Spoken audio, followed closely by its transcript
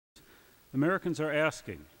Americans are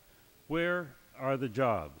asking, where are the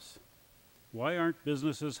jobs? Why aren't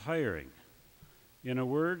businesses hiring? In a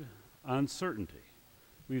word, uncertainty.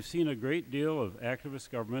 We've seen a great deal of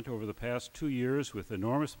activist government over the past 2 years with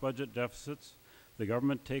enormous budget deficits, the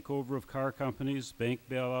government takeover of car companies, bank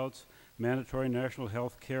bailouts, mandatory national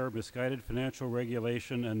health care, misguided financial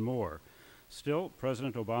regulation, and more. Still,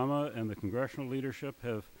 President Obama and the congressional leadership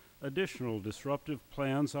have additional disruptive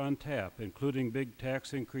plans on tap, including big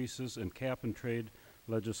tax increases and cap-and-trade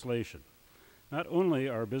legislation. Not only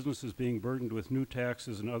are businesses being burdened with new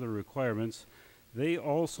taxes and other requirements, they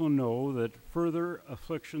also know that further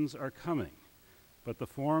afflictions are coming, but the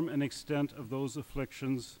form and extent of those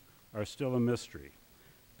afflictions are still a mystery.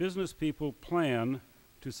 Business people plan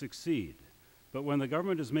to succeed, but when the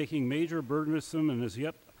government is making major burdensome and as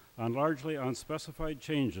yet on largely unspecified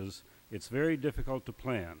changes, it's very difficult to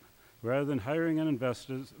plan. Rather than hiring and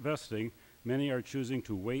investing, many are choosing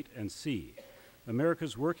to wait and see.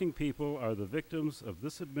 America's working people are the victims of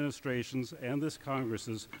this administration's and this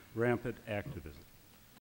Congress's rampant activism.